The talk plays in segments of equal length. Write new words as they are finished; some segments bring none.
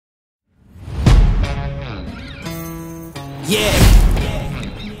Yeah.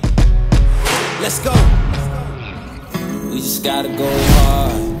 Let's go. We just gotta go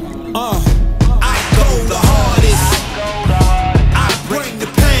hard. I go the hardest. I bring the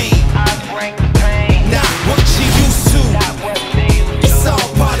pain. Not what you used to. It's all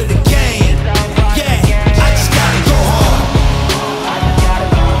part of the game. Yeah, I just gotta go hard.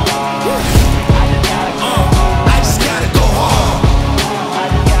 I just gotta go hard.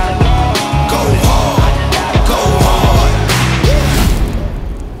 Go hard. Go hard.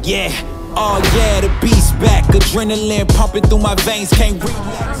 Yeah. Oh yeah, the beast back. Adrenaline pumping through my veins. Can't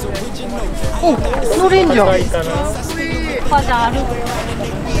relax. Original. お、乗れんじゃん。あ、じゃあ歩く。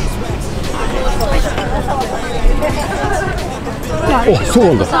お、そう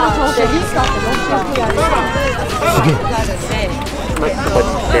なんだ。す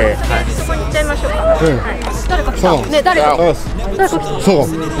げえ。そこに行っちゃいましょうか。誰か来た。ね、誰か。誰か来た。そう。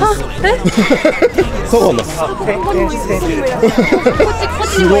あ、え？そうなんだ。こっ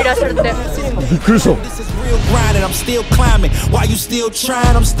ちにもいらっしゃるって。びっくりした。Real grinding, I'm still climbing. While you still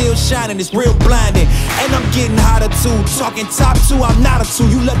trying, I'm still shining. It's real blinding, and I'm getting hotter too. Talking top two, I'm not a two.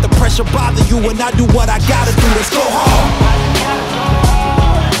 You let the pressure bother you, and I do what I gotta do. Let's go hard.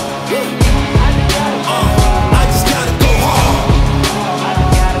 I just gotta go hard.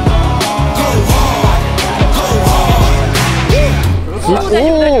 Go hard. Go hard.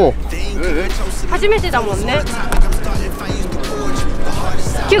 おお。初めてだもんね。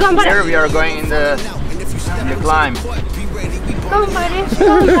今日頑張れ。 Here we are going in the climb. 頑張れ。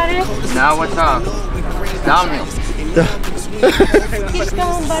頑張れ。 Now what's up? Downhill. 頑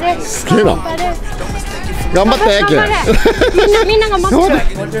張れ。すげえな。頑張って。頑張れ。みんなが待ってる。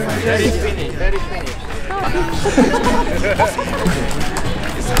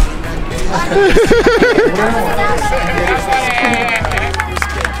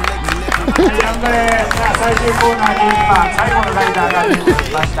頑張れ。さあ最終コーナーに今最後のライダーが出てき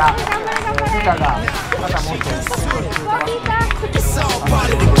ました。ミカが肩持って